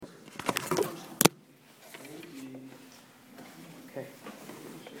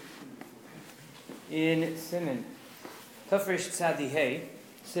in Siman Tafresh Tzadi Hey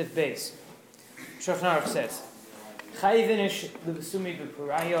Sif Beis. Shulchan Aruch says, Chayvinish lebesumi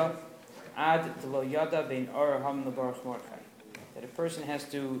b'puraya ad lo yada bein araham lebaruch Mordechai. That a person has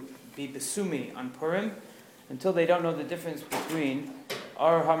to be besumi on Purim until they don't know the difference between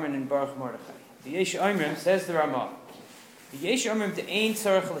Araham and Baruch Mordechai. The Yesh Omrim says the Ramah. The Yesh Omrim the ein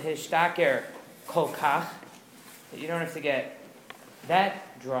tzarich lehishtaker kol kach, that you don't have to get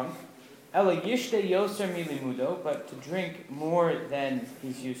that drunk. Ela yishte yoser milimudo, but to drink more than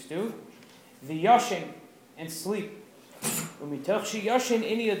he's used to. The yashin, and sleep. Umitoch she yashin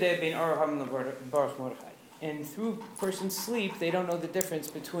ini yodeh bein Araham and Baruch Mordechai. And through person's sleep, they don't know the difference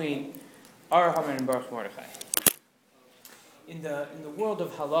between Araham and Baruch Mordechai. In the world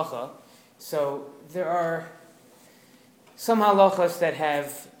of halacha, so there are some halachas that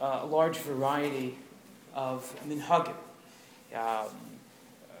have a large variety of minhagim.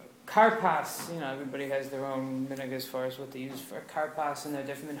 Karpas, everybody has their own minhag as far as what they use for karpas, and there are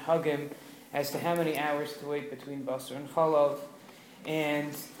different minhagim as to how many hours to wait between basar and chalav.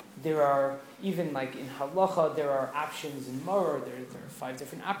 And there are, even like in halacha, there are options in maror. There are 5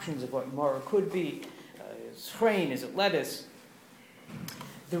 different options of what maror could be. Is it chrein? Is it lettuce?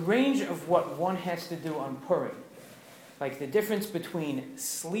 The range of what one has to do on Purim, like the difference between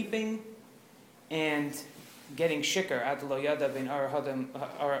sleeping and getting shikar, ad lo yada ben araham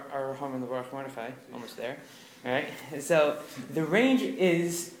and lebaruch Mordechai, almost there, right? So the range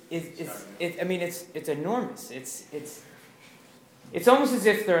is it's enormous. It's almost as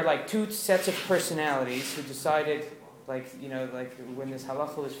if there are like 2 sets of personalities who decided, like when this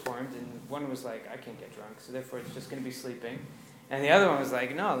halacha was formed, and one was like, I can't get drunk, so therefore it's just going to be sleeping. And the other one was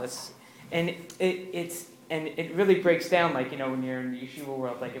like, no, let's... And it really breaks down, like, when you're in the yeshiva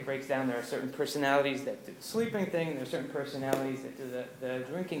world, like it breaks down, there are certain personalities that do the sleeping thing, and there are certain personalities that do the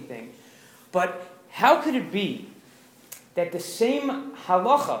drinking thing. But how could it be that the same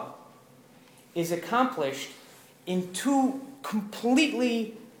halacha is accomplished in 2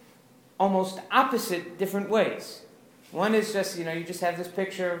 completely, almost opposite different ways? One is just, you just have this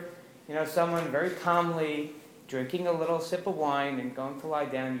picture, someone very calmly drinking a little sip of wine and going to lie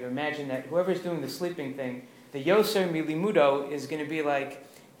down. You imagine that whoever's doing the sleeping thing, the yoser milimudo is going to be like,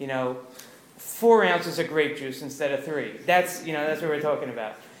 4 ounces of grape juice instead of 3. That's what we're talking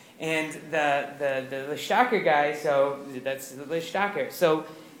about. And the Lishtaker guy, so that's the Lishtaker. So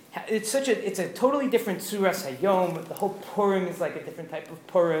it's a totally different Suras Hayom. The whole Purim is like a different type of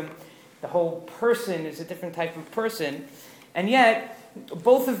Purim. The whole person is a different type of person. And yet,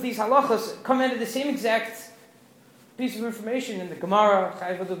 both of these halachas come out of the same exact piece of information in the Gemara,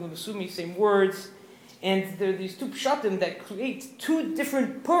 same words, and there are these 2 pshatim that create 2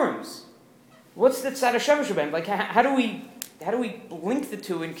 different Purims. What's the tzad hashem? Like, how do we link the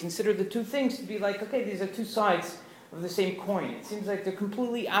 2 and consider the 2 things to be like, okay, these are 2 sides of the same coin? It seems like they're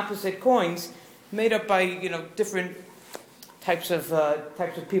completely opposite coins, made up by different types of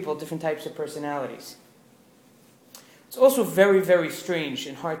people, different types of personalities. It's also very, very strange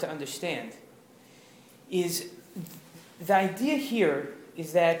and hard to understand. The idea here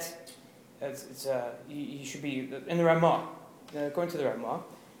is that you should be in the Ramah. According to the Ramah,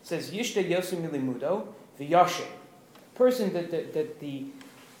 it says Yishta Yosim Milimudo v'Yashin. A person that the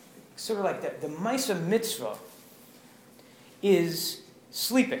sort of like the Maisa mitzvah is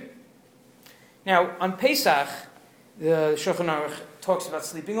sleeping. Now on Pesach, the Shulchan Aruch talks about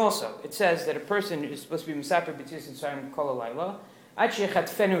sleeping also. It says that a person is supposed to be misaper b'tzis and sarim kol halayla ad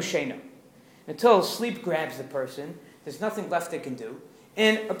shechatfenu sheina, until sleep grabs the person. There's nothing left they can do.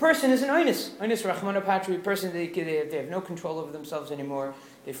 And a person is an oinus rachmana patri, a person, they have no control over themselves anymore.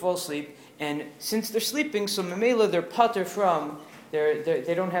 They fall asleep. And since they're sleeping, so memela, they're pater from,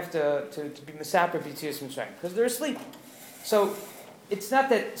 they don't have to be mesaper b'tzias mitzrayim, because they're asleep. So it's not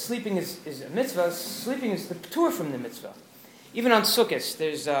that sleeping is a mitzvah, sleeping is the patur from the mitzvah. Even on Sukkot,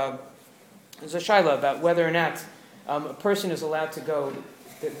 there's a shaila about whether or not a person is allowed to go.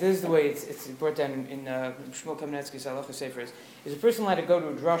 This is the way it's brought down in Shmuel Kamenetsky's Halacha Sefers. Is a person allowed to go to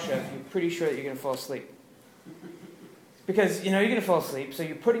a drasha if you're pretty sure that you're going to fall asleep? Because, you're going to fall asleep, so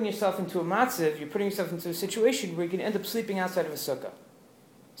you're putting yourself into a matziv, you're putting yourself into a situation where you're going to end up sleeping outside of a sukkah.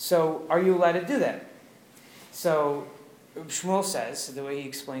 So, are you allowed to do that? So, Shmuel says, the way he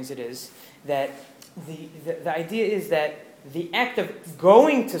explains it is, that the idea is that the act of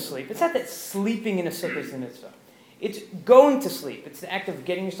going to sleep, it's not that sleeping in a sukkah is the mitzvah. It's going to sleep. It's the act of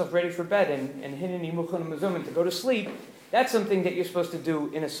getting yourself ready for bed and hineni muchon mazumin to go to sleep. That's something that you're supposed to do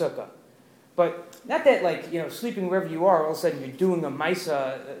in a sukkah. But not that, sleeping wherever you are, all of a sudden you're doing a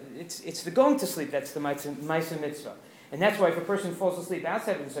maisa. It's the going to sleep that's the maisa mitzvah. And that's why if a person falls asleep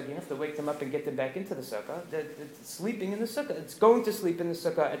outside of the sukkah, you have to wake them up and get them back into the sukkah. It's sleeping in the sukkah. It's going to sleep in the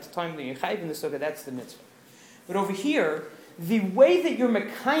sukkah at the time that you're chayiv in the sukkah. That's the mitzvah. But over here, the way that you're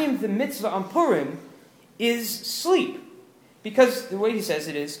mekayim the mitzvah on Purim is sleep. Because the way he says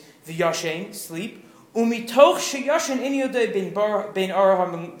it is, v'yashen, sleep, umitoch sheyashen in yodei ben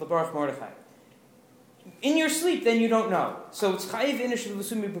Avraham lebarach Mordechai. In your sleep, then you don't know. So it's chayiv inish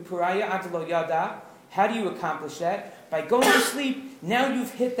v'lusumi b'puraya atalo yada. How do you accomplish that? By going to sleep, now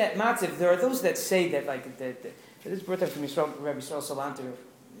you've hit that matziv. There are those that say that, like, this is brought up from Rabbi Yisrael Salanter,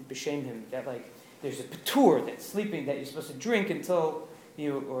 b'shem him, that, like, there's a patur that's sleeping that you're supposed to drink until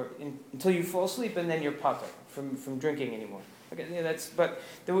you fall asleep, and then you're patur from drinking anymore. Okay, yeah, but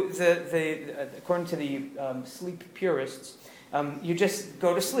according to the sleep purists, you just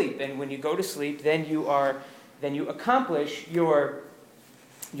go to sleep, and when you go to sleep, then you accomplish your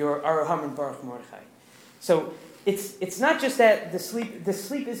Araham and Baruch Mordechai. So it's not just that the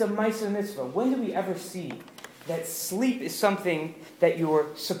sleep is a ma'aser mitzvah. When do we ever see that sleep is something that you're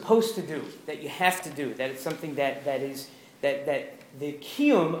supposed to do, that you have to do, that it's something that the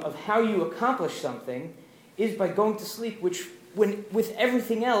kiyum of how you accomplish something is by going to sleep, which with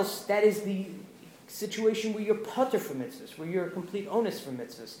everything else, that is the situation where you're pater for mitzvahs, where you're a complete onus for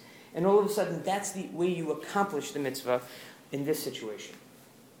mitzvahs. And all of a sudden, that's the way you accomplish the mitzvah in this situation.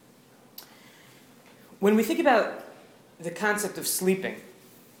 When we think about the concept of sleeping,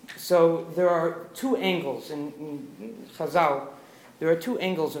 so there are two angles in Chazal. There are two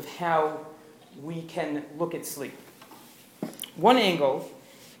angles of how we can look at sleep. One angle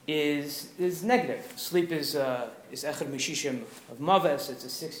is negative. Sleep is echad mishishim of maves. It's a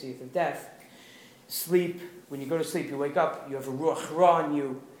 60th of death. Sleep, when you go to sleep, you wake up. You have a ruach ra on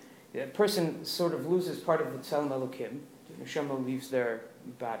you. The person sort of loses part of the tzelem elokim. The neshama leaves their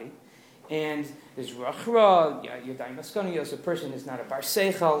body. And there's ruach ra, yadayim askoniyos. A person is not a bar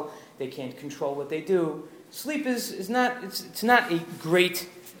seichel. They can't control what they do. Sleep is not. It's not a great.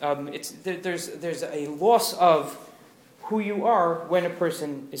 There's a loss of who you are when a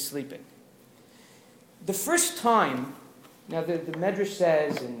person is sleeping. The first time, now the Medrash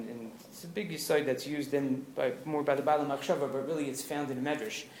says, and it's a big yesod that's used more by the Bala Machshava, but really it's found in the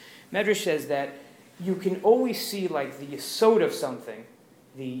Medrash. Medrash says that you can always see like the yesod of something.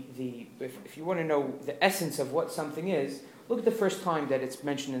 If you want to know the essence of what something is, look at the first time that it's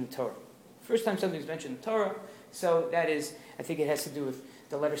mentioned in the Torah. First time something's mentioned in the Torah, so that is, I think it has to do with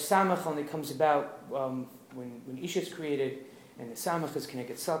the letter Samach only comes about when Isha is created, and the Samach is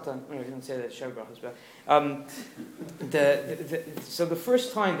connected Satan. No, we don't say that Shabbat is about. So the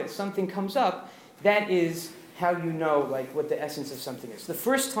first time that something comes up, that is how you know like what the essence of something is. The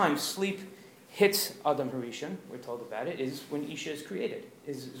first time sleep hits Adam Harishon, we're told about it, is when Isha is created,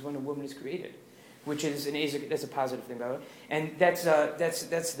 is when a woman is created, which is that's a positive thing, by the way. And that's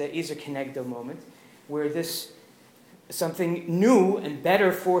the Ezer Kenegdo moment, where this something new and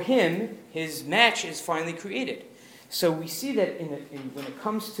better for him, his match is finally created. So we see that when it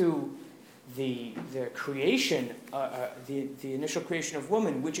comes to the creation, the initial creation of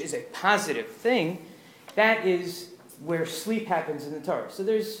woman, which is a positive thing, that is where sleep happens in the Torah. So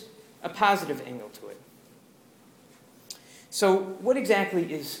there's a positive angle to it. So what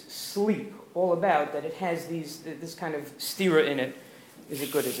exactly is sleep all about, that it has this kind of stira in it? Is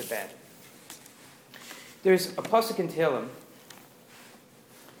it good, is it bad? There's a pasuk in Tehillim,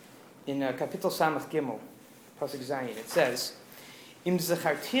 in Kapitel Samach Gimel, pasuk Zayin. It says, "Im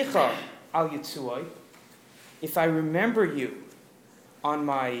zacharticha al yitzuoi," if I remember you on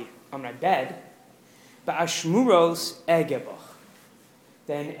my bed, ba'ashmuros egebach,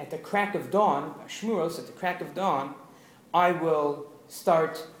 then at the crack of dawn, ba'ashmuros, at the crack of dawn, I will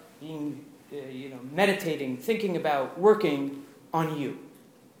start being, meditating, thinking about, working on you.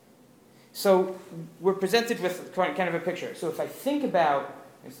 So we're presented with kind of a picture. So if I think about,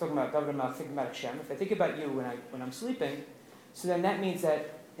 it's talking about David Melech, thinking about Hashem. If I think about you when I'm sleeping, so then that means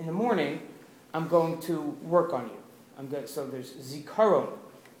that in the morning I'm going to work on you. So there's zikaron.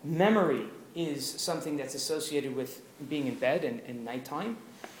 Memory is something that's associated with being in bed and nighttime,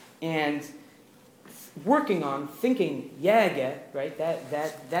 and working on thinking yageh, right?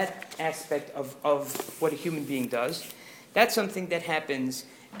 That aspect of what a human being does. That's something that happens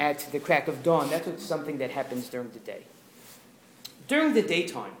at the crack of dawn. That's something that happens during the day. During the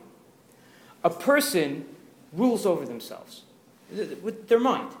daytime, a person rules over themselves with their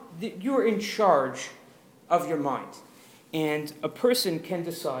mind. You're in charge of your mind. And a person can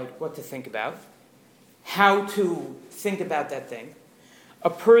decide what to think about, how to think about that thing. A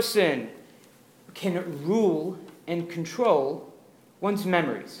person can rule and control one's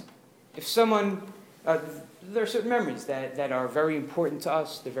memories. If someone there are certain memories that are very important to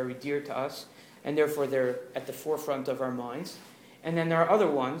us, they're very dear to us, and therefore they're at the forefront of our minds. And then there are other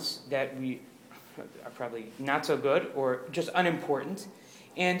ones that we are probably not so good or just unimportant,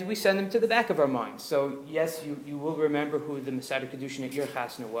 and we send them to the back of our minds. So yes, you will remember who the Masada Kedushin at your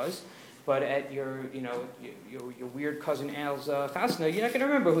chasna was, but at your weird cousin Al's chasna, you're not going to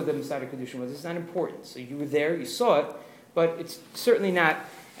remember who the Masada Kedushin was. It's not important. So you were there, you saw it, but it's certainly not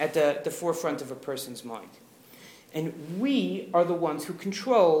at the forefront of a person's mind. And we are the ones who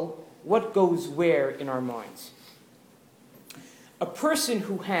control what goes where in our minds. A person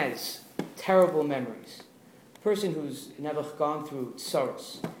who has terrible memories, a person who's never gone through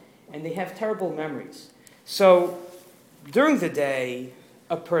tsaros, and they have terrible memories. So during the day,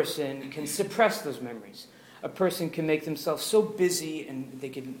 a person can suppress those memories. A person can make themselves so busy and they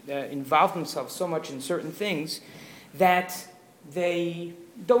can involve themselves so much in certain things that they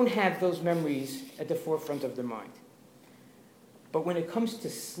don't have those memories at the forefront of their mind. But when it comes to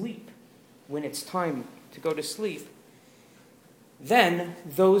sleep, when it's time to go to sleep, then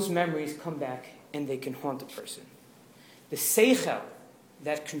those memories come back and they can haunt a person. The seichel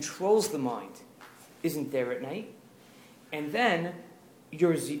that controls the mind isn't there at night. And then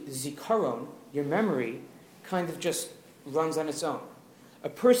your zikaron, your memory, kind of just runs on its own. A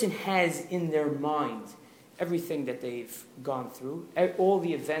person has in their mind everything that they've gone through, all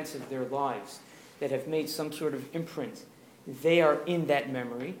the events of their lives that have made some sort of imprint. They are in that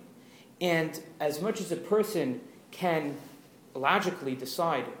memory. And as much as a person can logically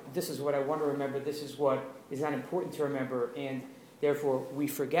decide, this is what I want to remember, this is what is not important to remember, and therefore we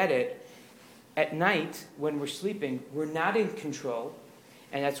forget it, at night, when we're sleeping, we're not in control,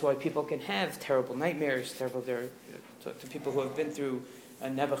 and that's why people can have terrible nightmares, to people who have been through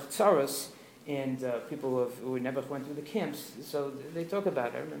Nebuch Tsaros, and people who never went through the camps, so they talk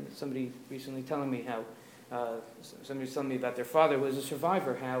about it. I remember somebody recently telling me how, somebody was telling me about their father who was a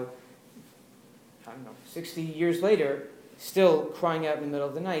survivor, how, 60 years later, still crying out in the middle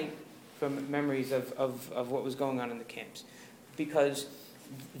of the night from memories of what was going on in the camps. Because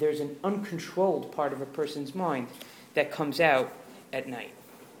there's an uncontrolled part of a person's mind that comes out at night.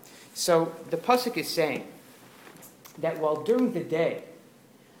 So the pasuk is saying that while during the day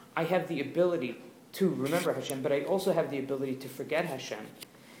I have the ability to remember Hashem, but I also have the ability to forget Hashem,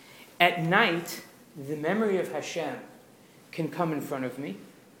 at night the memory of Hashem can come in front of me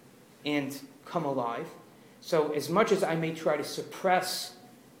and come alive. So as much as I may try to suppress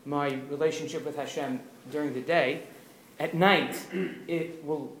my relationship with Hashem during the day, at night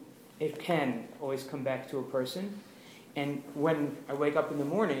it can always come back to a person. And when I wake up in the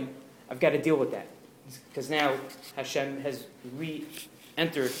morning, I've got to deal with that. Because now Hashem has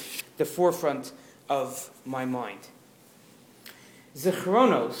re-entered the forefront of my mind.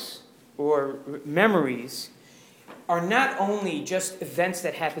 Zichronos, or memories, are not only just events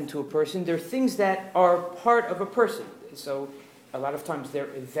that happen to a person, they're things that are part of a person. So a lot of times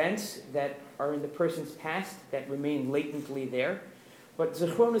they're events that are in the person's past that remain latently there. But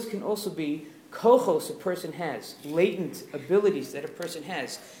zichronos can also be kochos a person has, latent abilities that a person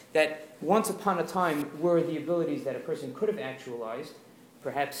has, that once upon a time were the abilities that a person could have actualized.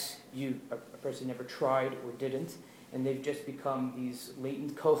 Perhaps a person never tried or didn't, and they've just become these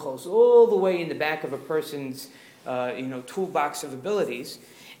latent kochos all the way in the back of a person's toolbox of abilities.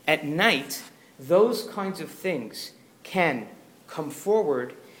 At night, those kinds of things can come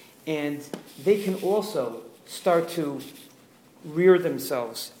forward, and they can also start to rear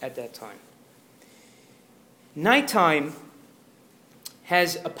themselves at that time. Nighttime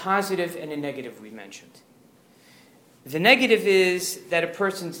has a positive and a negative, we mentioned. The negative is that a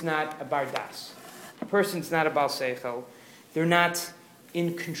person's not a bardas. A person's not a bal seichel. They're not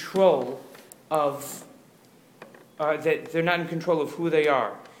in control of they're not in control of who they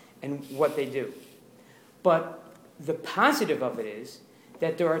are and what they do. But the positive of it is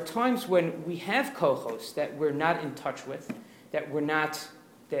that there are times when we have kochos that we're not in touch with, that we're not,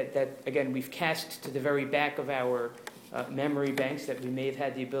 that again, we've cast to the very back of our memory banks, that we may have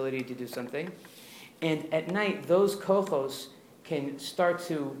had the ability to do something. And at night, those kochos can start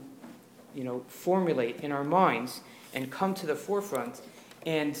to, formulate in our minds and come to the forefront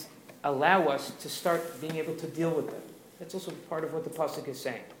and allow us to start being able to deal with them. That's also part of what the pasuk is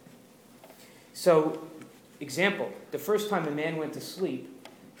saying. So, example, the first time a man went to sleep,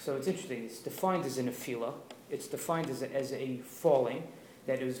 so it's interesting, it's defined as a nefila, it's defined as a falling,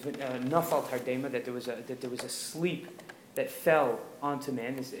 that it was nafal tardema, that there was a sleep that fell onto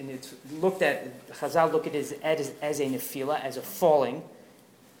man, and it's looked at, Chazal look at it as a nefila, as a falling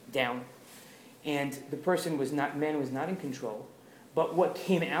down, and the man was not in control, but what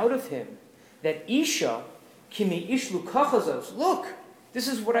came out of him that Isha, Kimi Ishlu Kachazos, look, this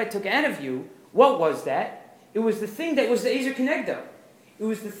is what I took out of you. What was that? It was the thing that was the Ezer Kenegdo. It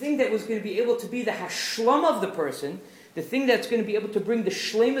was the thing that was going to be able to be the hashlam of the person, the thing that's going to be able to bring the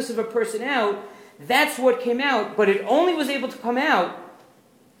shlemus of a person out. That's what came out, but it only was able to come out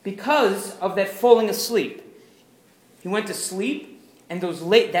because of that falling asleep. He went to sleep, and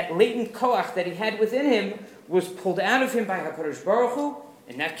that latent koach that he had within him was pulled out of him by HaKadosh Baruch Hu.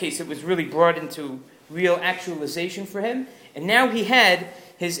 In that case, it was really brought into real actualization for him. And now he had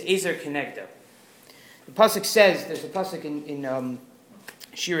his Ezer Kenegdo. The pasuk says, there's a pasuk in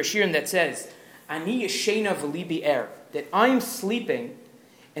Shir Hashirim that says, Ani yeshena v'libi er, that I'm sleeping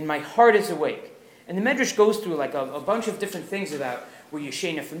and my heart is awake. And the Medrash goes through like a bunch of different things about we're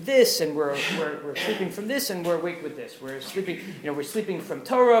yeshena from this, and we're sleeping from this, and we're awake with this. We're sleeping from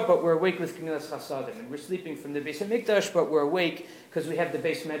Torah, but we're awake with Gemilas Chasadim. And we're sleeping from the Beis HaMikdash, but we're awake because we have the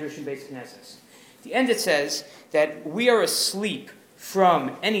Beis Medrash and Beis Knesses. At the end it says that we are asleep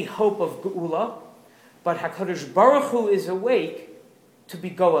from any hope of Geula, but HaKadosh Baruch Hu is awake to be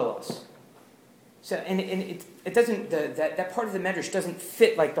Goelos. So, and it doesn't, that part of the Medrash doesn't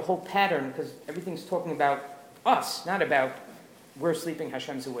fit like the whole pattern, because everything's talking about us, not about we're sleeping,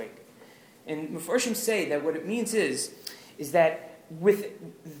 Hashem's awake. And Mefarshim say that what it means is that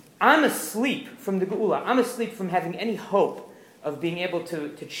I'm asleep from the Geula, I'm asleep from having any hope of being able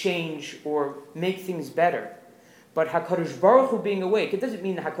to change or make things better. But HaKadosh Baruch Hu being awake, it doesn't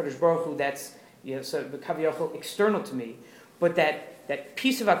mean the HaKadosh Baruch Hu that's so the kaviyachol external to me, but that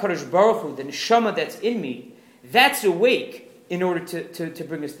piece of HaKadosh Baruch Hu, the neshama that's in me, that's awake in order to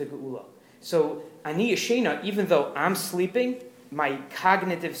bring us to Geula. So Ani Yeshena, even though I'm sleeping, my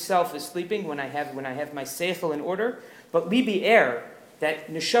cognitive self is sleeping when I have my seichel in order, but Libi Er, that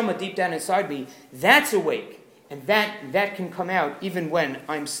neshama deep down inside me, that's awake, and that can come out even when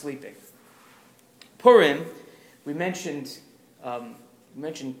I'm sleeping. Purim, we mentioned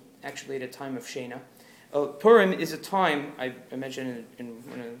actually at a time of Shena. Purim is a time, I mentioned in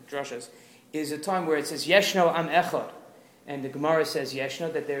one of the drashas, is a time where it says Yeshno Am Echad, and the Gemara says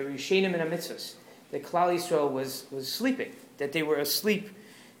Yeshno, that they're Yishenim in a mitzvahs, that Klal Yisrael was sleeping, that they were asleep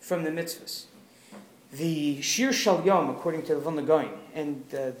from the mitzvahs. The Shir Shal Yom, according to the Vilna Gaon, and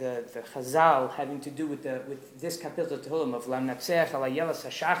the Chazal having to do with this kapitel Tehillim of Lam Natseach Ala Yelas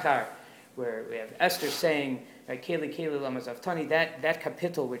HaShachar, where we have Esther saying, Keli Keli Lama Zavtani, that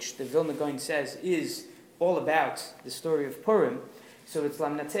kapitel which the Vilna Gaon says is all about the story of Purim. So it's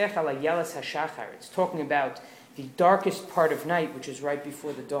Lam Natseach Ala Yelas HaShachar. It's talking about the darkest part of night, which is right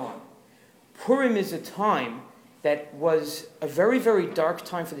before the dawn. Purim is a time that was a very, very dark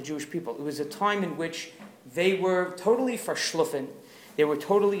time for the Jewish people. It was a time in which they were totally verschluffen. They were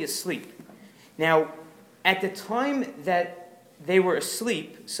totally asleep. Now, at the time that they were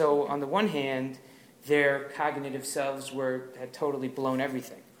asleep, so on the one hand, their cognitive selves had totally blown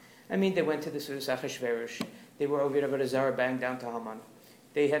everything. I mean, they went to the Sudas Achashverosh. They were over Avodah Zarah, bang down to Haman.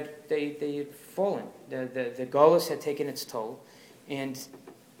 They had fallen. The Golus had taken its toll, and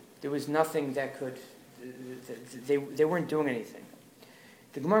there was nothing that could. They weren't doing anything.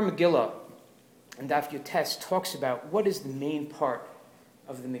 The Gemara Megillah and Daf Yotes talks about what is the main part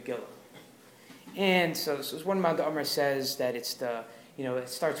of the Megillah. And so one Mad Amar says that it's it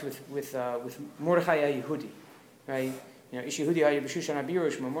starts with Mordechai Yehudi, right? Ish Yehudi B'Shushan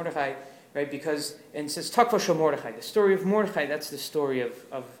Abirush Mordechai, right? Because and it says Takva Shel Mordechai, the story of Mordechai. That's the story of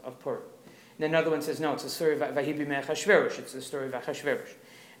Purim. And then another one says no, it's the story of Vahibi Me'achashverosh. It's the story of Achashverosh.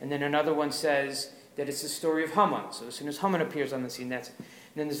 And then another one says that it's the story of Haman. So as soon as Haman appears on the scene, that's it. And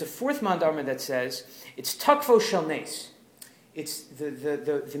then there's a fourth mandarma that says it's Takvo Shel Nes. It's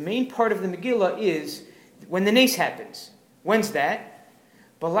the main part of the Megillah is when the Nes happens. When's that?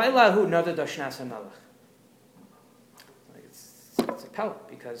 Balaylahu Nada Dashnas HaMelech. It's a pelt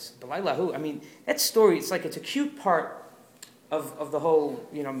because Balaylahu. I mean that story. It's a cute part of the whole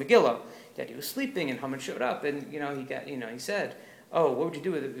Megillah, that he was sleeping and Haman showed up and he said, oh, what would you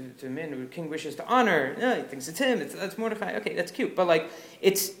do with a man who the king wishes to honor? No, he thinks it's him. That's Mordechai. Okay, that's cute. But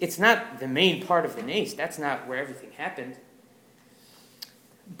it's not the main part of the Nes. That's not where everything happened.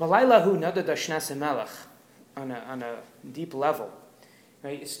 Balaylahu Nada Dashnas HaMelech on a deep level.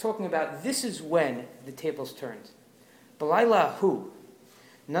 Right? It's talking about this is when the tables turned. Balaylahu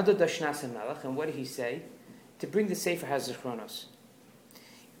Nada Dashnas HaMelech, and what did he say? To bring the Sefer HaZichronos.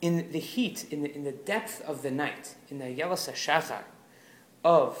 In the heat, in the depth of the night, in the Yelas HaShachar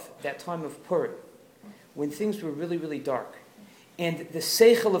of that time of Purim, when things were really, really dark, and the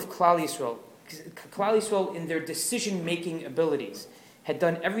Seichel of Klal Yisrael in their decision-making abilities had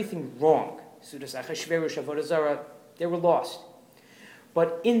done everything wrong. Sudas Achashverosh, Avodah Zarah, they were lost.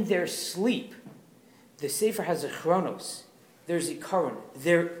 But in their sleep, the Sefer has a chronos. There's a karon.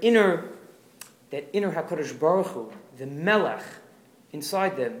 Their inner HaKadosh Baruch Hu, the Melech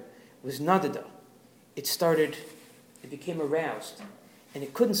inside them, was nadada. It became aroused, and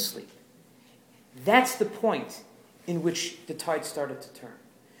it couldn't sleep. That's the point in which the tide started to turn.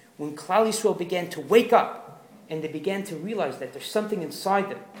 When Klal Yisrael began to wake up, and they began to realize that there's something inside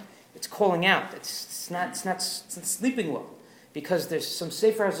them that's calling out, it's not sleeping well, because there's some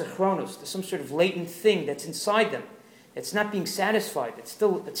Sefer HaZichronos, there's some sort of latent thing that's inside them, that's not being satisfied, it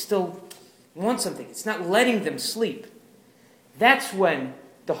still wants something, it's not letting them sleep. That's when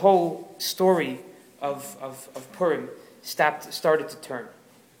the whole story of Purim started to turn.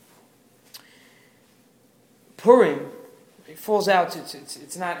 Purim, it falls out.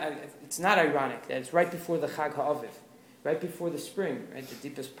 It's not ironic that it's right before the Chag HaAviv, right before the spring, right, the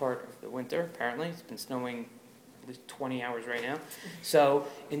deepest part of the winter. Apparently, it's been snowing at least 20 hours right now. So,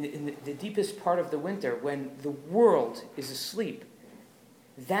 in the deepest part of the winter, when the world is asleep,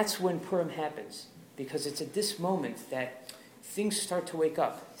 that's when Purim happens, because it's at this moment that things start to wake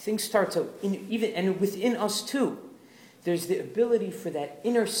up. Things start to, and within us too, there's the ability for that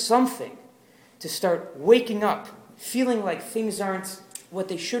inner something to start waking up, feeling like things aren't what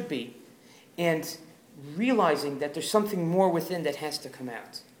they should be, and realizing that there's something more within that has to come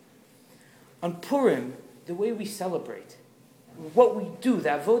out. On Purim, the way we celebrate, what we do, the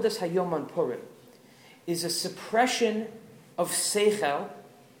Avodas Hayom on Purim, is a suppression of Seichel,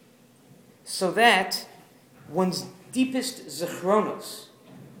 so that one's deepest Zechronos,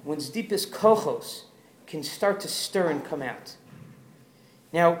 one's deepest Kochos, can start to stir and come out.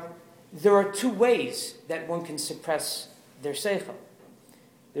 Now, there are two ways that one can suppress their Seichel.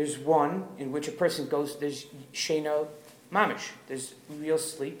 There's one in which a person goes, there's Shena Mamish, there's real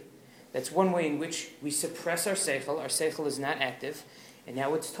sleep. That's one way in which we suppress our Seichel is not active, and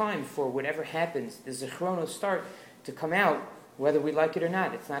now it's time for whatever happens, the Zechronos start to come out, whether we like it or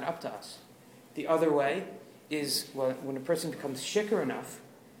not. It's not up to us. The other way is when a person becomes shikr enough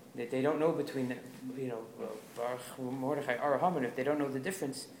that they don't know between, Baruch, Mordechai, Ar Haman, if they don't know the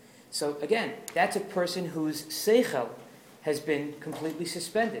difference. So again, that's a person whose seichel has been completely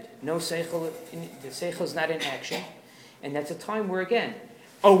suspended. No seichel, the seichel is not in action, and that's a time where again,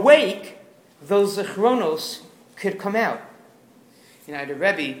 awake, those zechronos could come out. I had a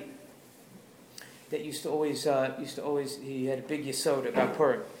Rebbe that used to always, he had a big yesod about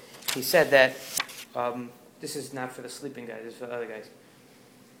Purim. He said that, this is not for the sleeping guys, this is for the other guys.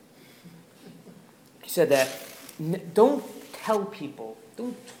 He said that, don't tell people,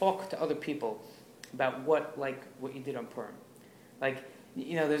 don't talk to other people about what you did on Purim.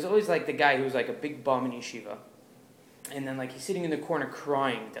 There's always the guy who's a big bum in yeshiva, and then he's sitting in the corner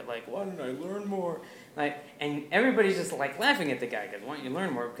crying that why didn't I learn more? And everybody's just laughing at the guy because why don't you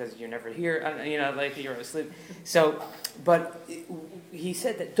learn more because you're never here, you're asleep. So, but he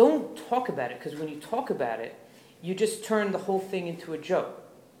said that don't talk about it because when you talk about it, you just turn the whole thing into a joke.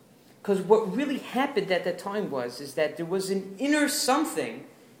 Because what really happened at that time is that there was an inner something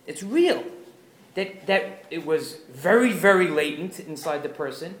that's real, that it was very, very latent inside the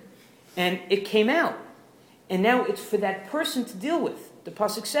person, and it came out. And now it's for that person to deal with. The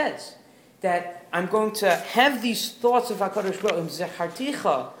pasuk says that I'm going to have these thoughts of HaKadosh Baruch Hu,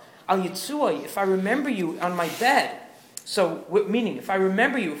 Zecharticha al Yitzuai, if I remember you on my bed. So, meaning, if I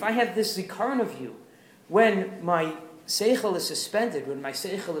remember you, if I have this zikaron of you, when my seichel is suspended, when my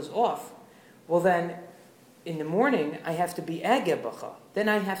seichel is off, well then, in the morning, I have to be agebacha. Then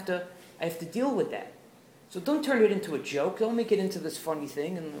I have to deal with that. So don't turn it into a joke. Don't make it into this funny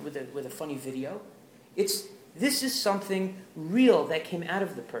thing and with a funny video. This is something real that came out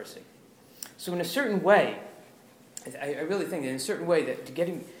of the person. So in a certain way, I really think that in a certain way that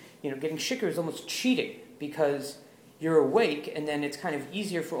getting shikr is almost cheating because you're awake and then it's kind of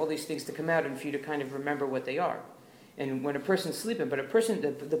easier for all these things to come out and for you to kind of remember what they are. And when a person's sleeping, but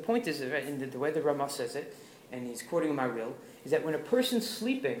the point is, in the way the Ramah says it, and he's quoting Maril, is that when a person's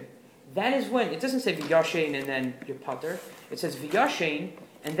sleeping, that is when, it doesn't say v'yashein and then you're pater, it says v'yashein,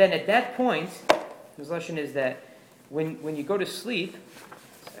 and then at that point, the lesson is that when you go to sleep,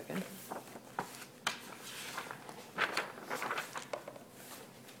 it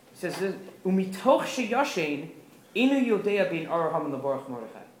says, umitoch sheyashein, inu yodea bin araham levarach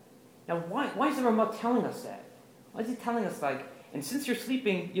Mordechai. Now why is the Ramah telling us that? Why is he telling us and since you're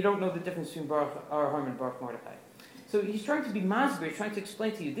sleeping, you don't know the difference between Araham and Baruch Mordechai. So he's trying to be masber, he's trying to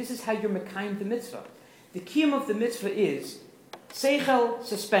explain to you, this is how you're mekayim the mitzvah. The kiyum of the mitzvah is seichel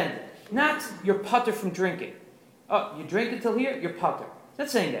suspended, not you're pater from drinking. Oh, you drink until here, you're pater. He's not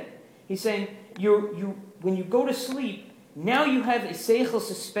saying that. He's saying when you go to sleep, now you have a seichel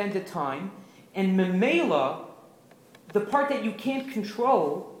suspended time, and memela, the part that you can't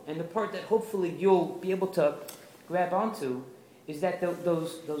control, and the part that hopefully you'll be able to grab onto, is that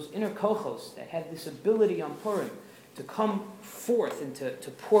those inner kochos that have this ability on Purim to come forth and to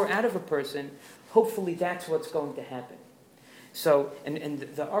pour out of a person, hopefully that's what's going to happen. So, and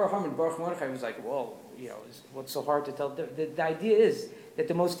the Ar Haman Baruch Mordechai was like, whoa, what's so hard to tell? The idea is that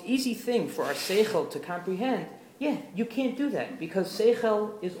the most easy thing for our seichel to comprehend, you can't do that because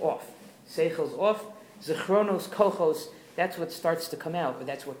seichel is off. Seichel's off, zechronos, kochos, that's what starts to come out, or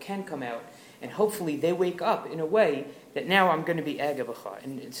that's what can come out. And hopefully they wake up in a way that now I'm going to be agabacha.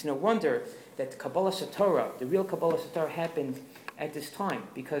 And it's no wonder that Kabbalah Satorah, the real Kabbalah Satorah, happened at this time,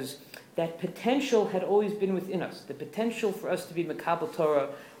 because that potential had always been within us. The potential for us to be Makabal Torah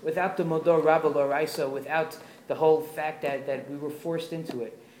without the Modor Rabba Loraisa, without the whole fact that we were forced into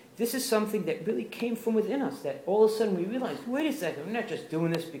it. This is something that really came from within us, that all of a sudden we realized, wait a second, we're not just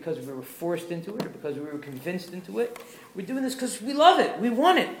doing this because we were forced into it or because we were convinced into it. We're doing this because we love it. We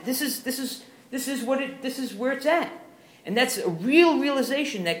want it. This is where it's at. And that's a real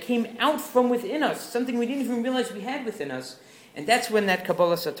realization that came out from within us, something we didn't even realize we had within us. And that's when that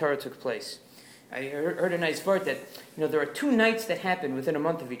Kabbalah Satorah took place. I heard a nice word that, there are two nights that happen within a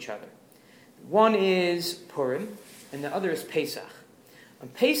month of each other. One is Purim, and the other is Pesach. On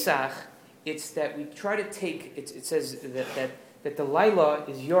Pesach, it's that we try to take, it says that the Laila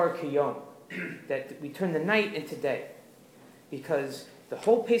is Yor Kiyom, that we turn the night into day. Because the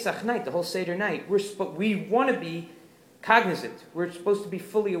whole Pesach night, the whole Seder night, we want to be cognizant. We're supposed to be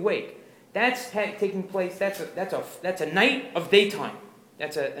fully awake. That's taking place. That's a night of daytime.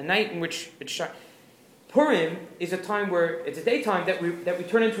 That's a night in which it's shine. Purim is a time where it's a daytime that we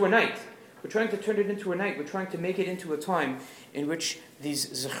turn into a night. We're trying to turn it into a night. We're trying to make it into a time in which these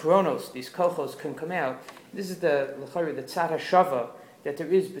zechronos, these kochos, can come out. This is the tzad hashava that there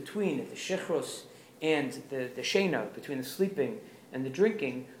is between the shechros and the shena, between the sleeping and the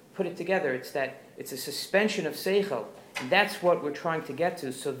drinking. Put it together. It's a suspension of seichel, and that's what we're trying to get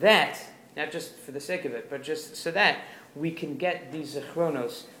to. So that, not just for the sake of it, but just so that we can get these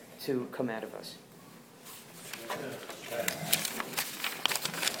zechronos to come out of us.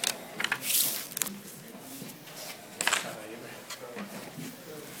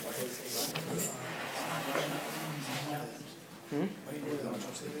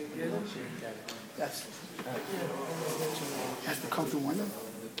 Has to come through window?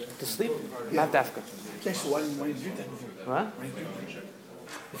 To sleep? Not dafka. Yes, why did you do that? What?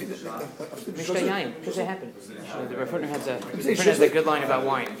 Mishka Yain, because it happened. The Rav Hutner has a good line about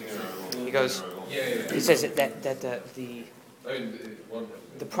wine. He says that the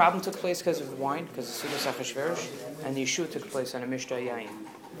problem took place because of wine, because of Sudas Achashverosh, and the Yeshua took place on a Mishka Yain.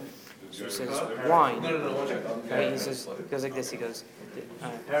 So he says wine. Right? He goes like this. He goes, I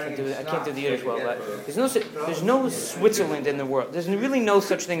can't do the Yiddish well, but there's no Switzerland in the world. There's really no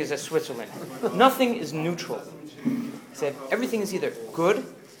such thing as a Switzerland. Nothing is neutral. He said everything is either good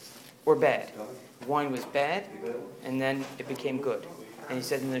or bad. Wine was bad, and then it became good. And he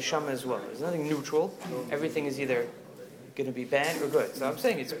said in the Neshama as well. There's nothing neutral. Everything is either going to be bad or good. So I'm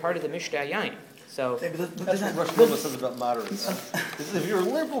saying it's part of the Mishnah Yain. So that's what Rush Limbaugh says about moderates. If you're a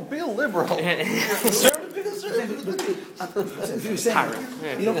liberal, be a liberal. If you're a conservative, be a conservative. He was saying,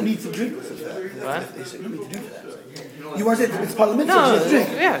 you don't need to drink with that. What? They said, you don't need to drink that. You want to say it's part of the mitzvah, No, you have to drink.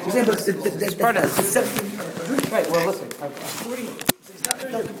 yeah. You're saying, but it's part of it. Right, well, listen.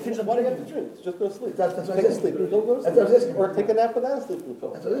 Why do you have to drink? Just go to sleep. That's what I Take a said. sleeping pill, go to That's what I sleep. said. Or take a nap without a sleeping pill.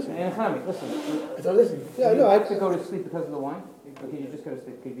 That's what I said. And Chami, listen. That's what I said. Yeah, You no, have to go to sleep because of the wine? Or could you just go to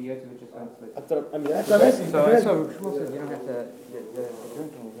sleep? Could be you have to just go to sleep. That's what I said. So Shmuel says you don't have to, the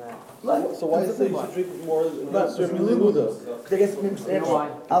drinking is not. So why is it you should drink more than But serving you the lose Buddha? because I guess it means why?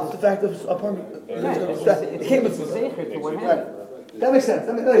 out the fact of upon It's came a zecher to what right. happened. That makes sense.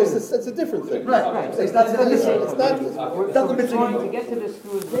 That makes sense. That's a different thing. Right. It's not the mitzvah. It's not. We're trying to get to this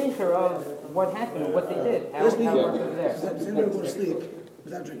through a zecher of what happened, what they did, how it worked over there. Does anybody go to sleep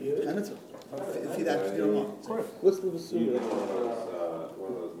without drinking? Kind of if you that you don't know. Of course. What's Levasume?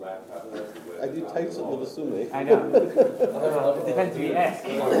 I do types of Levasume. I know. It depends who you ask.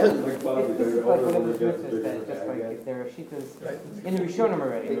 This is like one of those mitzvahs that just like if there are shitas in the Rishonim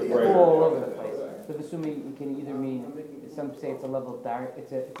already, all over the place. So assuming you can either mean, some say it's a level dark,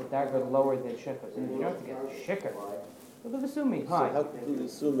 it's a darker lower than shikha. So you don't have to get shikha. But the assuming So high. how could you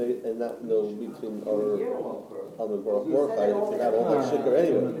assume and not know between our Alman Baruch Mordechai if you had all that shikar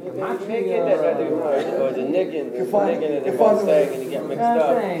anyway? You can't get that right there, or the niggin, and the one sag, and you get mixed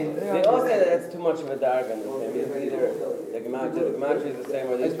up. They all say that it's too much of a dark on the thing. It's either the Gematria is the same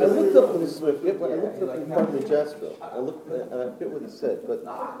way. I looked up when Swift, I looked up in Parkman Jasper. I looked, and I forget what he said, but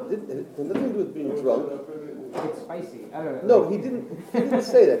it had nothing to do with being drunk. It's spicy. I don't know. No, he didn't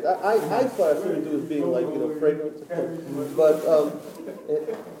say that. I thought it had something to do with being like, fragrant. But,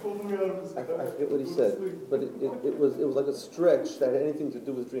 I forget what he said, but it was like a stretch that had anything to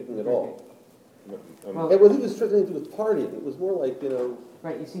do with drinking at all. Well, It wasn't even stretch anything to do with partying. It was more like,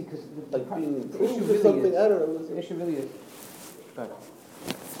 right, you see, because like being the improved issue or really something. is, I don't know. the issue really is,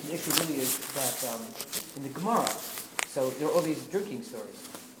 the issue really is that in the Gemara, so there are all these drinking stories.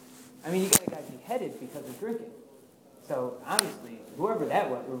 I mean, you got a guy beheaded because of drinking. So obviously, whoever that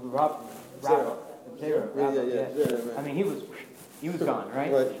was, Yeah. I mean, he was gone,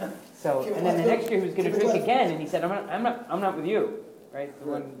 right? Right. So, and then the next year he was going to drink again, and he said, I'm not with you, right? The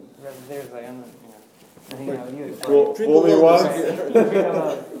one who was there was like, I'm not hanging out with you. Fool me once.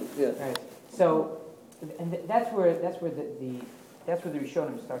 Yeah. Right. So, and that's where the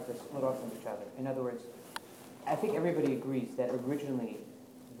Rishonim start to split off from each other. In other words, I think everybody agrees that originally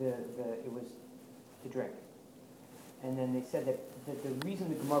it was to drink, and then they said that the reason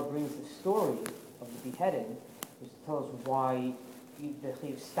the Gemara brings the story of the beheading is to tell us why the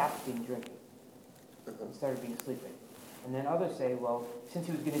Chayiv stopped being drinking and started being sleeping. And then others say, well, since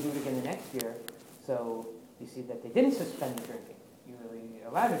he was going to do it again the next year, so you see that they didn't suspend the drinking. You really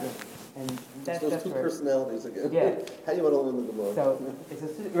allowed the drinking. And that's Those two where, personalities again. Yeah. How you want to learn the Gemara? so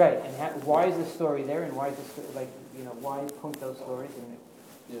it's right. And why is the story there? And why is the why point those stories? And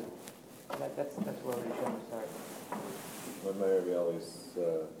Yeah. that's where we should start. What Meir Rebbe always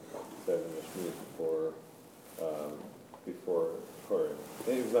said in the Shmuz before Purim,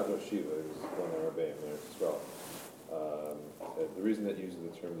 it was not no Shiva, it was one of our Rebbeim there as well. The reason that uses the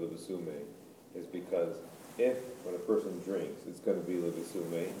term Livasume is because if, when a person drinks, it's going to be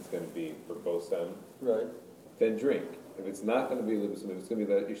Livasume, it's going to be for Bosem, Right. then drink. If it's not going to be Livasume, if it's going to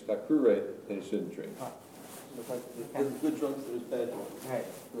be the Ishtakure, then you shouldn't drink. There's good drunks, there's bad drunks. Right.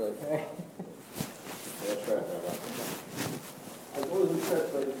 Right. That's right, Rabbi. I was always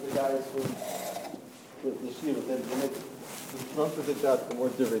impressed by the guys with yeshiva, the drunker they got, the more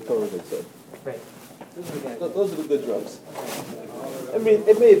divrei Torah they said. Right. Those are the good drunks. I mean,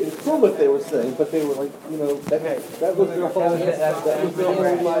 it may have been true what they were saying, but they were like, that was their whole, that was their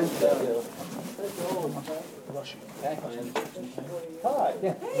whole mindset, Hi.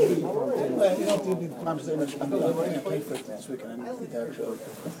 Yeah. Well, you know, the mom's doing it. I'm going to pay for it this weekend. I need to actually.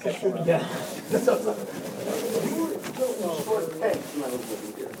 Yeah. Short text when I was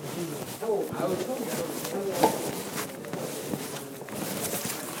living here.